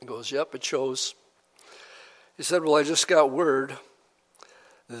 does it? He goes, yep, it shows. He said, well, I just got word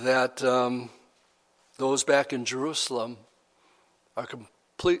that those back in Jerusalem are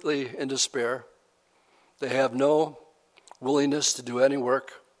completely in despair. They have no willingness to do any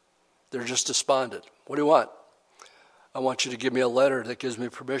work. They're just despondent. What do you want? I want you to give me a letter that gives me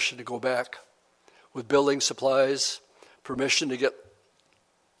permission to go back with building supplies, permission to get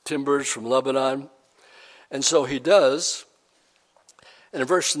timbers from Lebanon. And so he does. And in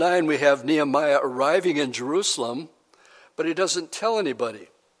verse 9, we have Nehemiah arriving in Jerusalem, but he doesn't tell anybody.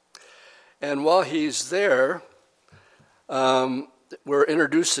 And while he's there, we're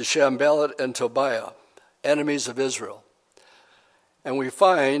introduced to Sanballat and Tobiah, enemies of Israel. And we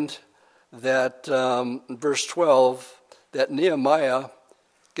find that in verse 12, that Nehemiah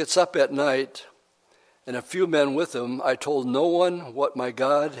gets up at night, and a few men with him. I told no one what my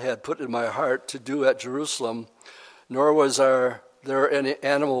God had put in my heart to do at Jerusalem, nor was there any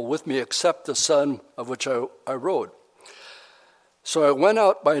animal with me except the son of which I rode. So I went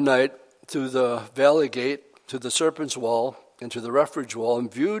out by night through the valley gate, to the serpent's wall, and to the refuge wall,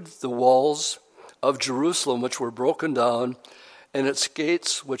 and viewed the walls of Jerusalem which were broken down, and its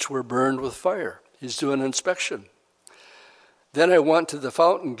gates which were burned with fire. He's doing an inspection. Then I went to the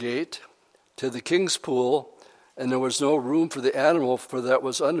fountain gate, to the king's pool, and there was no room for the animal, for that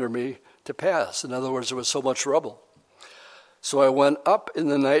was under me, to pass. In other words, there was so much rubble. So I went up in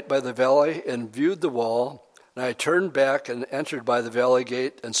the night by the valley and viewed the wall, and I turned back and entered by the valley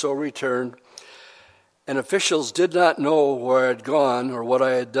gate, and so returned. And officials did not know where I had gone or what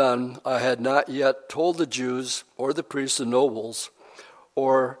I had done. I had not yet told the Jews or the priests and nobles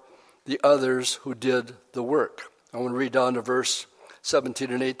or the others who did the work. I want to read down to verse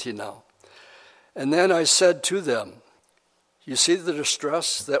 17 and 18 now. And then I said to them, you see the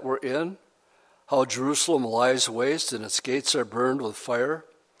distress that we're in? How Jerusalem lies waste and its gates are burned with fire?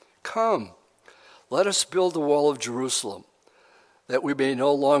 Come, let us build the wall of Jerusalem, that we may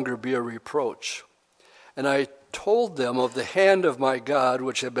no longer be a reproach. And I told them of the hand of my God,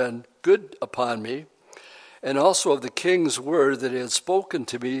 which had been good upon me, and also of the king's word that he had spoken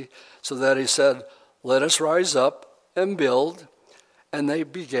to me, so that he said, let us rise up and build. And they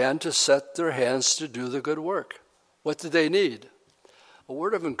began to set their hands to do the good work. What did they need? A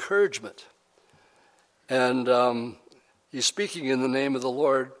word of encouragement. And he's speaking in the name of the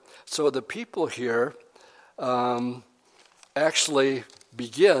Lord. So the people here actually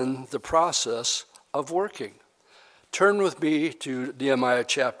begin the process of working. Turn with me to Nehemiah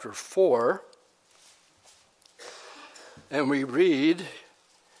chapter 4. And we read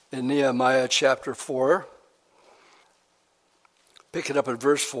in Nehemiah chapter 4, pick it up at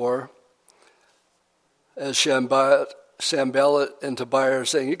verse 4, as Sanballat and Tobiah are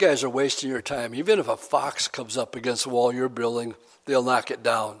saying, you guys are wasting your time. Even if a fox comes up against the wall you're building, they'll knock it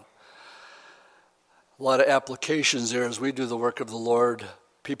down. A lot of applications there as we do the work of the Lord.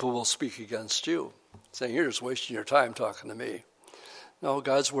 People will speak against you, saying, you're just wasting your time talking to me. No,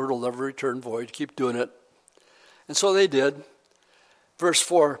 God's word will never return void. Keep doing it. And so they did. Verse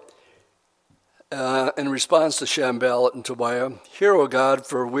 4, in response to Sanballat and Tobiah, hear, O God,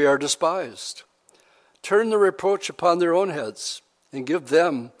 for we are despised. Turn the reproach upon their own heads, and give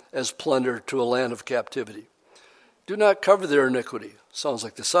them as plunder to a land of captivity. Do not cover their iniquity. Sounds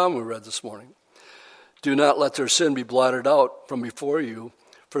like the psalm we read this morning. Do not let their sin be blotted out from before you,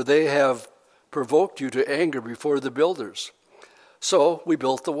 for they have provoked you to anger before the builders. So we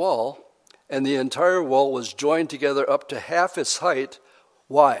built the wall, and the entire wall was joined together up to half its height.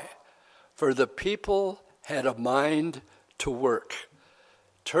 Why? For the people had a mind to work.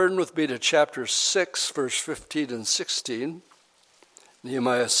 Turn with me to chapter 6, verse 15 and 16.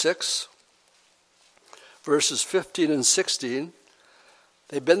 Nehemiah 6, verses 15 and 16.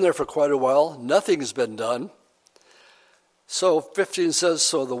 They've been there for quite a while. Nothing's been done. So 15 says,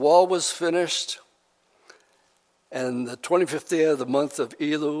 so the wall was finished, and the 25th day of the month of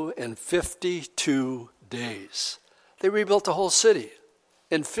Elul in 52 days. They rebuilt the whole city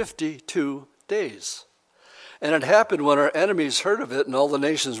in 52 days. And it happened when our enemies heard of it, and all the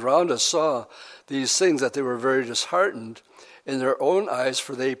nations around us saw these things, that they were very disheartened in their own eyes,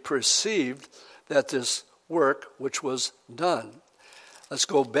 for they perceived that this work which was done. Let's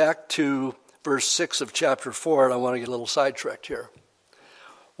go back to verse 6 of chapter 4, and I want to get a little sidetracked here.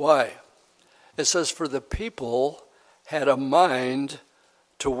 Why? It says, for the people had a mind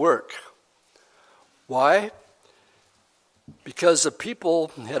to work. Why? Because the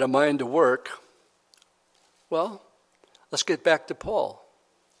people had a mind to work. Well, let's get back to Paul.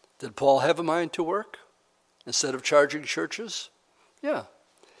 Did Paul have a mind to work instead of charging churches? Yeah.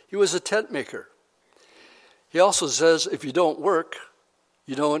 He was a tent maker. He also says, if you don't work,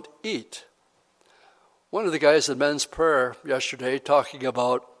 you don't eat. One of the guys in men's prayer yesterday, talking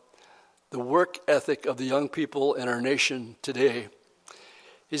about the work ethic of the young people in our nation today,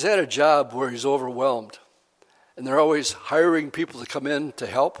 he's had a job where he's overwhelmed. And they're always hiring people to come in to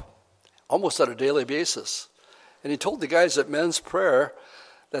help, almost on a daily basis. And he told the guys at men's prayer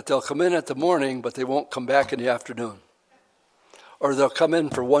that they'll come in at the morning, but they won't come back in the afternoon. Or they'll come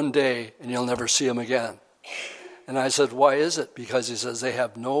in for one day, and you'll never see them again. And I said, why is it? Because he says they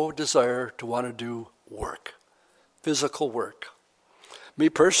have no desire to want to do work, physical work. Me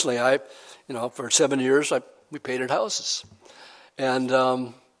personally, for 7 years, we painted houses.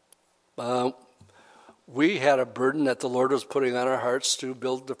 And we had a burden that the Lord was putting on our hearts to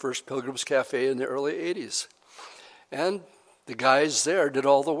build the first Pilgrim's Cafe in the early 80s. And the guys there did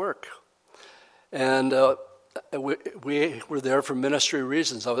all the work. And we were there for ministry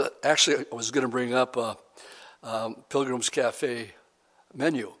reasons. I was going to bring up a Pilgrim's Cafe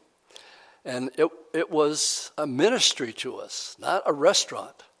menu. And it was a ministry to us, not a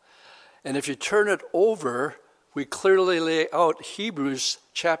restaurant. And if you turn it over, we clearly lay out Hebrews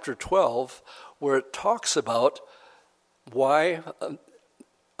chapter 12, where it talks about why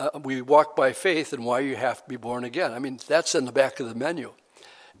we walk by faith and why you have to be born again. I mean, that's in the back of the menu.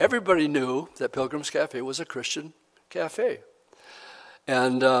 everybody knew that Pilgrim's Cafe was a Christian cafe.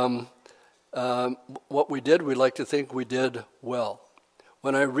 And what we did, we like to think we did well.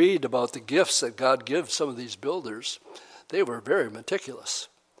 When I read about the gifts that God gives some of these builders, they were very meticulous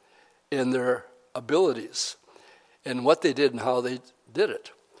in their abilities and what they did and how they did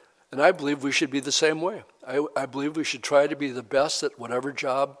it. And I believe we should be the same way. I believe we should try to be the best at whatever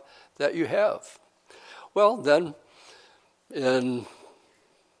job that you have. Well, then, in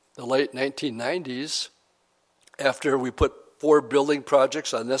the late 1990s, after we put 4 building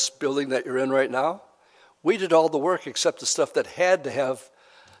projects on this building that you're in right now, we did all the work except the stuff that had to have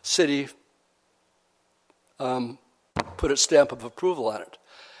city put its stamp of approval on it.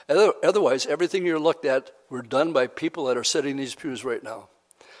 Otherwise, everything you're looked at were done by people that are sitting in these pews right now.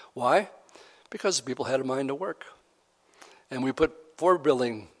 Why? Because the people had a mind to work. And we put 4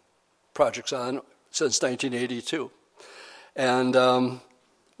 building projects on since 1982. And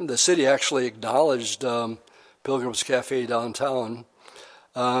the city actually acknowledged Pilgrim's Cafe downtown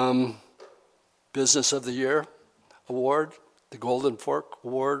Business of the Year Award, the Golden Fork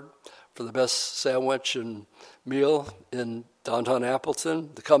Award for the best sandwich and meal in downtown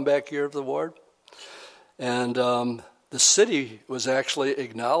Appleton, the Comeback Year of the Award. And the city was actually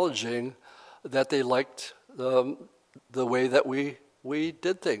acknowledging that they liked the way that we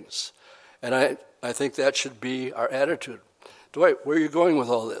did things. And I think that should be our attitude. Dwight, where are you going with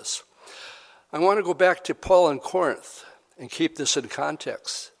all this? I want to go back to Paul in Corinth and keep this in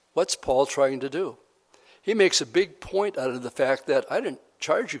context. What's Paul trying to do? He makes a big point out of the fact that I didn't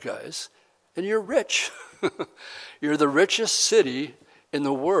charge you guys, and you're rich. You're the richest city in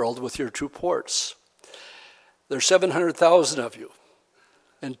the world with your 2 ports. There's 700,000 of you,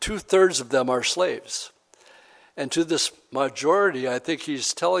 and 2/3 of them are slaves. And to this majority, I think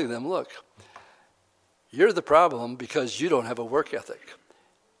he's telling them, look, you're the problem because you don't have a work ethic.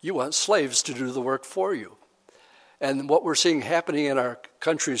 You want slaves to do the work for you. And what we're seeing happening in our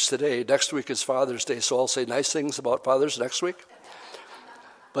countries today, next week is Father's Day, so I'll say nice things about fathers next week.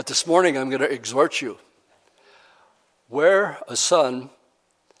 But this morning I'm going to exhort you. Where a son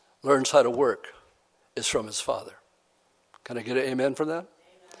learns how to work is from his father. Can I get an amen from that?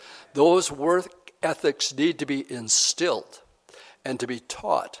 Amen. Those work ethics need to be instilled and to be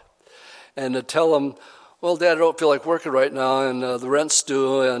taught. And to tell them, well, Dad, I don't feel like working right now, and the rent's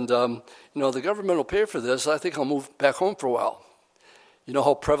due, and the government will pay for this. I think I'll move back home for a while. You know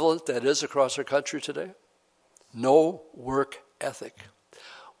how prevalent that is across our country today? No work ethic.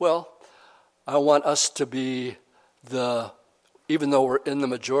 Well, I want us to be even though we're in the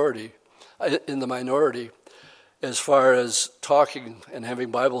minority, as far as talking and having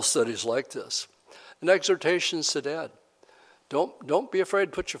Bible studies like this. And exhortations to Dad. Don't be afraid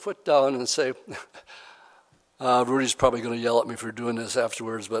to put your foot down and say, Rudy's probably going to yell at me for doing this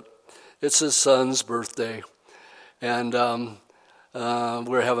afterwards, but it's his son's birthday, and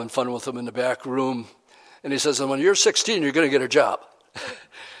we're having fun with him in the back room. And he says, and when you're 16, you're going to get a job.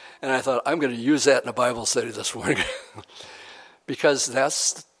 And I thought, I'm going to use that in a Bible study this morning. Because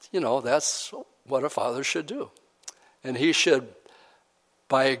that's what a father should do. And he should,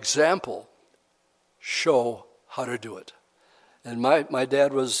 by example, show how to do it. And my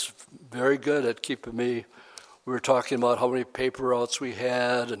dad was very good at keeping me. We were talking about how many paper routes we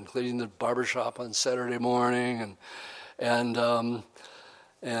had and cleaning the barbershop on Saturday morning and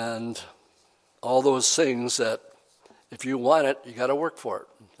all those things that if you want it, you got to work for it.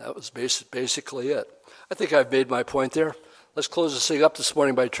 That was basically it. I think I've made my point there. Let's close this thing up this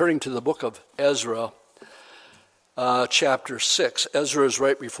morning by turning to the book of Ezra, chapter 6. Ezra is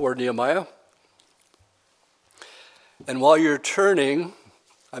right before Nehemiah. And while you're turning,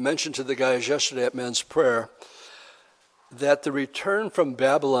 I mentioned to the guys yesterday at men's prayer that the return from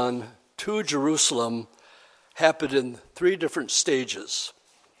Babylon to Jerusalem happened in 3 different stages.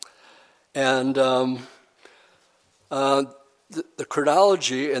 And the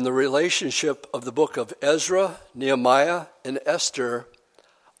chronology and the relationship of the book of Ezra, Nehemiah, and Esther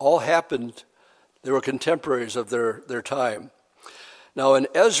all happened, they were contemporaries of their time. Now in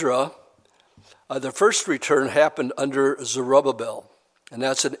Ezra, the first return happened under Zerubbabel, and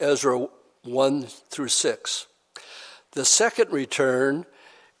that's in Ezra 1 through 6. The second return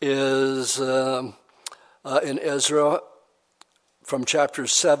is in Ezra from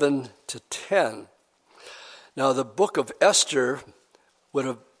chapters 7 to 10. Now, the book of Esther would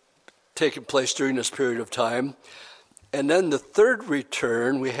have taken place during this period of time. And then the third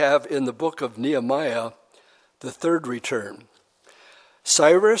return we have in the book of Nehemiah, the third return.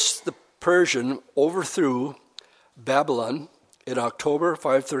 Cyrus the Persian overthrew Babylon in October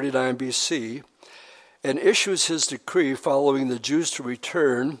 539 BC, and issues his decree following the Jews to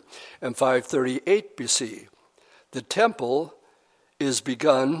return in 538 BC. The temple is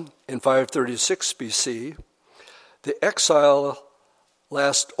begun in 536 BC. The exile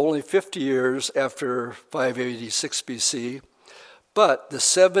lasts only 50 years after 586 BC, but the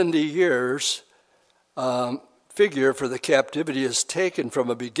 70 years figure for the captivity is taken from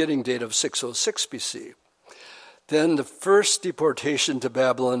a beginning date of 606 BC. Then the first deportation to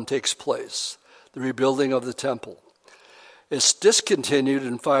Babylon takes place, the rebuilding of the temple. It's discontinued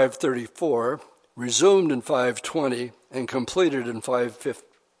in 534, resumed in 520, and completed in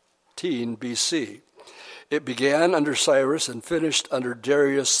 515 BC. It began under Cyrus and finished under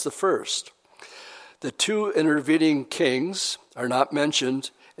Darius I. The two intervening kings are not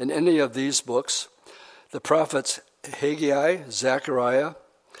mentioned in any of these books. The prophets Haggai, Zechariah,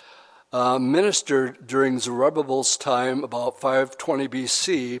 ministered during Zerubbabel's time, about 520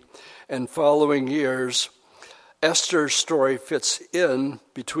 BC, and following years. Esther's story fits in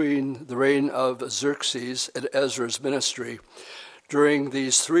between the reign of Xerxes and Ezra's ministry during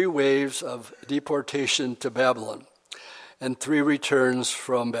these three waves of deportation to Babylon and three returns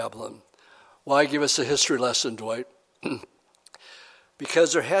from Babylon. Why give us a history lesson, Dwight?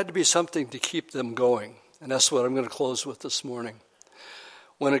 Because there had to be something to keep them going, and that's what I'm going to close with this morning.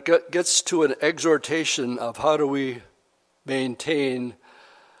 When it gets to an exhortation of how do we maintain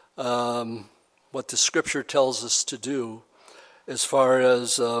what the Scripture tells us to do as far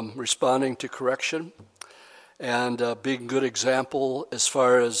as responding to correction and being a good example as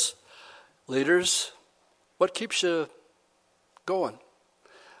far as leaders, what keeps you going?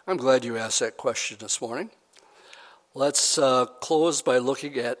 I'm glad you asked that question this morning. Let's close by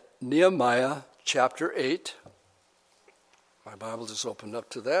looking at Nehemiah chapter 8. My Bible just opened up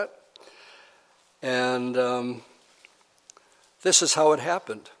to that. And this is how it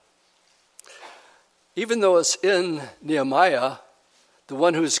happened. Even though it's in Nehemiah, the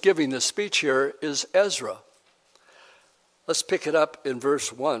one who's giving the speech here is Ezra. Let's pick it up in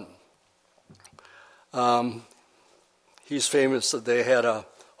verse 1. He's famous that they had a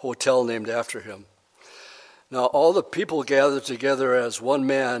hotel named after him. Now all the people gathered together as one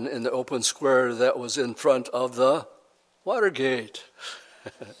man in the open square that was in front of the Watergate.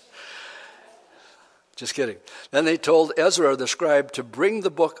 Just kidding. Then they told Ezra the scribe to bring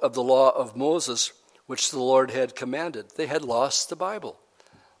the book of the law of Moses, which the Lord had commanded. They had lost the Bible.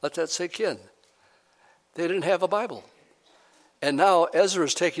 Let that sink in. They didn't have a Bible. And now Ezra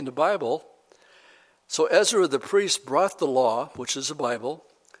is taking the Bible. So Ezra the priest brought the law, which is the Bible,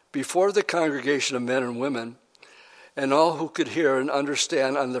 before the congregation of men and women, and all who could hear and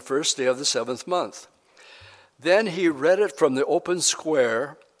understand on the first day of the 7th month. Then he read it from the open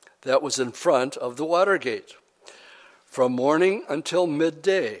square that was in front of the Watergate, from morning until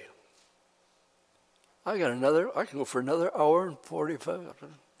midday. I can go for another hour and 45.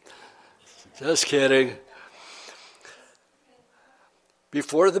 Just kidding.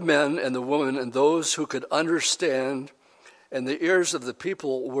 Before the men and the women and those who could understand, and the ears of the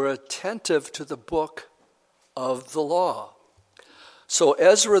people were attentive to the book of the law. So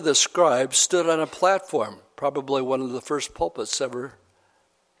Ezra the scribe stood on a platform, probably one of the first pulpits ever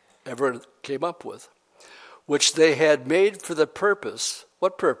came up with, which they had made for the purpose.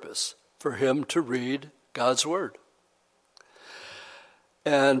 What purpose? For him to read God's word.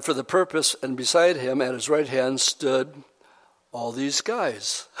 And for the purpose, and beside him at his right hand stood all these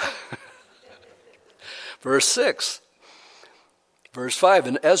guys. Verse 6. Verse 5,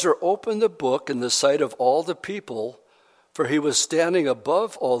 and Ezra opened the book in the sight of all the people, for he was standing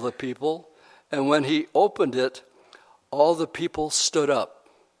above all the people, and when he opened it, all the people stood up.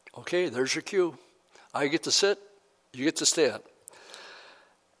 Okay, there's your cue. I get to sit, you get to stand.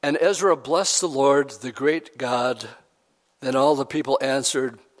 And Ezra blessed the Lord, the great God. Then all the people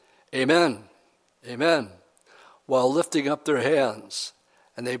answered, Amen, Amen, while lifting up their hands.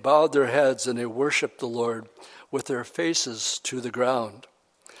 And they bowed their heads and they worshiped the Lord with their faces to the ground.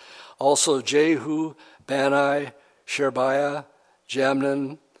 Also Jehu, Bani, Sherebiah,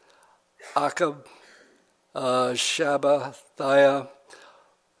 Jamnan, Akab, Shabbathiah,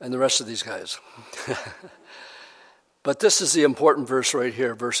 and the rest of these guys. But this is the important verse right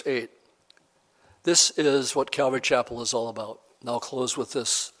here, verse 8. This is what Calvary Chapel is all about. And I'll close with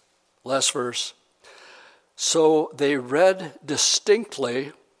this last verse. So they read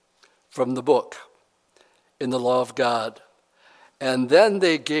distinctly from the book in the law of God, and then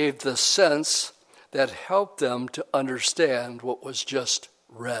they gave the sense that helped them to understand what was just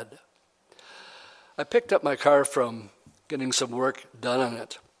read. I picked up my car from getting some work done on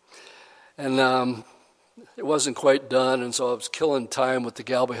it, and it wasn't quite done, and so I was killing time with the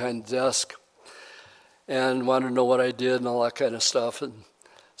gal behind the desk. and wanted to know what I did and all that kind of stuff. And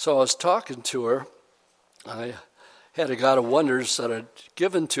so I was talking to her. I had a God of Wonders that I'd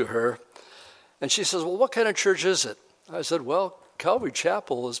given to her. And she says, well, what kind of church is it? I said, well, Calvary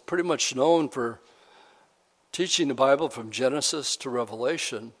Chapel is pretty much known for teaching the Bible from Genesis to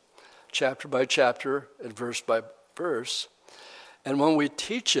Revelation, chapter by chapter and verse by verse. And when we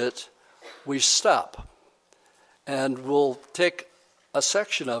teach it, we stop. And we'll take a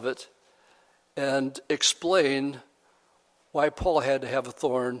section of it and explain why Paul had to have a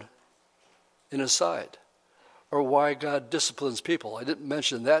thorn in his side, or why God disciplines people. I didn't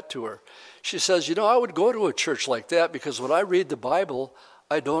mention that to her. She says, I would go to a church like that because when I read the Bible,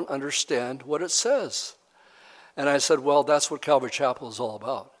 I don't understand what it says. And I said, well, that's what Calvary Chapel is all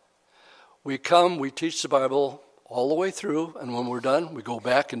about. We come, we teach the Bible all the way through, and when we're done, we go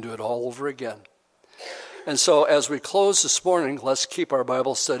back and do it all over again. And so as we close this morning, let's keep our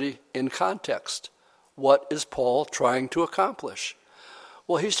Bible study in context. What is Paul trying to accomplish?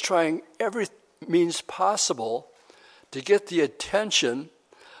 Well, he's trying every means possible to get the attention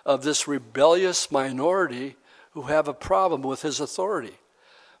of this rebellious minority who have a problem with his authority.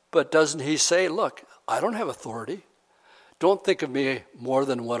 But doesn't he say, look, I don't have authority. Don't think of me more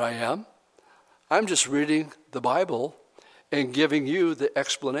than what I am. I'm just reading the Bible and giving you the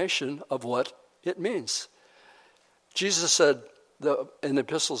explanation of what it means. Jesus said, in the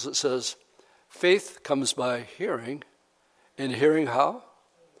epistles it says, faith comes by hearing, and hearing how?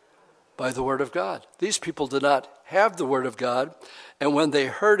 By the word of God. These people did not have the word of God, and when they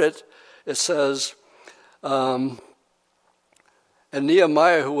heard it, it says, and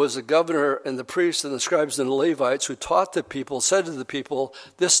Nehemiah, who was the governor and the priests and the scribes and the Levites who taught the people, said to the people,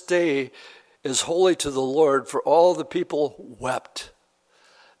 this day is holy to the Lord, for all the people wept.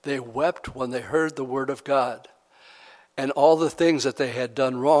 They wept when they heard the word of God and all the things that they had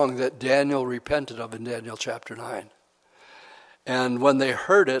done wrong that Daniel repented of in Daniel chapter 9. And when they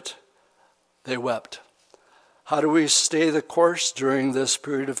heard it, they wept. How do we stay the course during this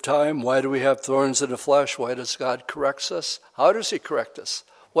period of time? Why do we have thorns in the flesh? Why does God correct us? How does he correct us?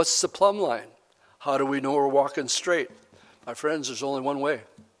 What's the plumb line? How do we know we're walking straight? My friends, there's only one way.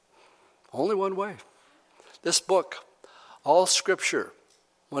 Only one way. This book, all Scripture,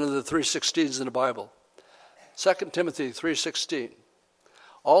 one of the 3:16s in the Bible, 2 Timothy 3:16,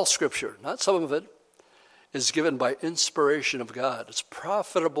 all Scripture, not some of it, is given by inspiration of God. It's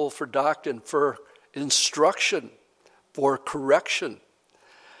profitable for doctrine, for instruction, for correction.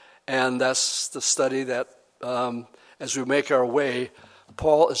 And that's the study that, as we make our way,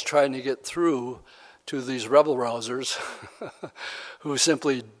 Paul is trying to get through to these rebel rousers who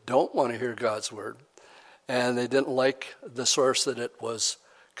simply don't want to hear God's word. And they didn't like the source that it was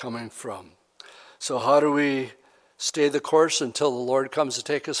coming from. So how do we stay the course until the Lord comes to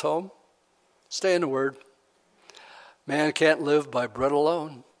take us home? Stay in the word. Man can't live by bread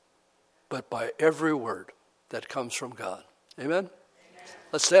alone, but by every word that comes from God. Amen? Amen.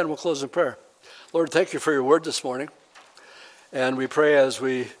 Let's stand and we'll close in prayer. Lord, thank you for your word this morning. And we pray as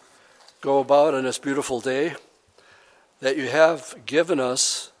we go about on this beautiful day that you have given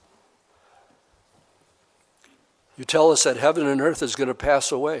us. You tell us that heaven and earth is going to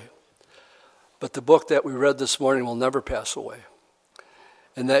pass away, but the book that we read this morning will never pass away.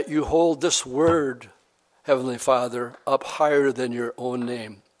 And that you hold this word, Heavenly Father, up higher than your own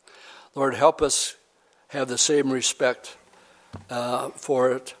name. Lord, help us have the same respect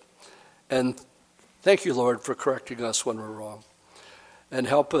for it. And thank you, Lord, for correcting us when we're wrong. And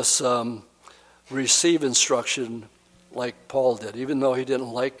help us receive instruction like Paul did. Even though he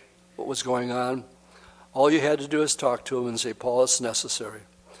didn't like what was going on, all you had to do is talk to him and say, Paul, it's necessary.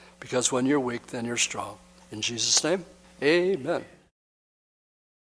 Because when you're weak, then you're strong. In Jesus' name, amen.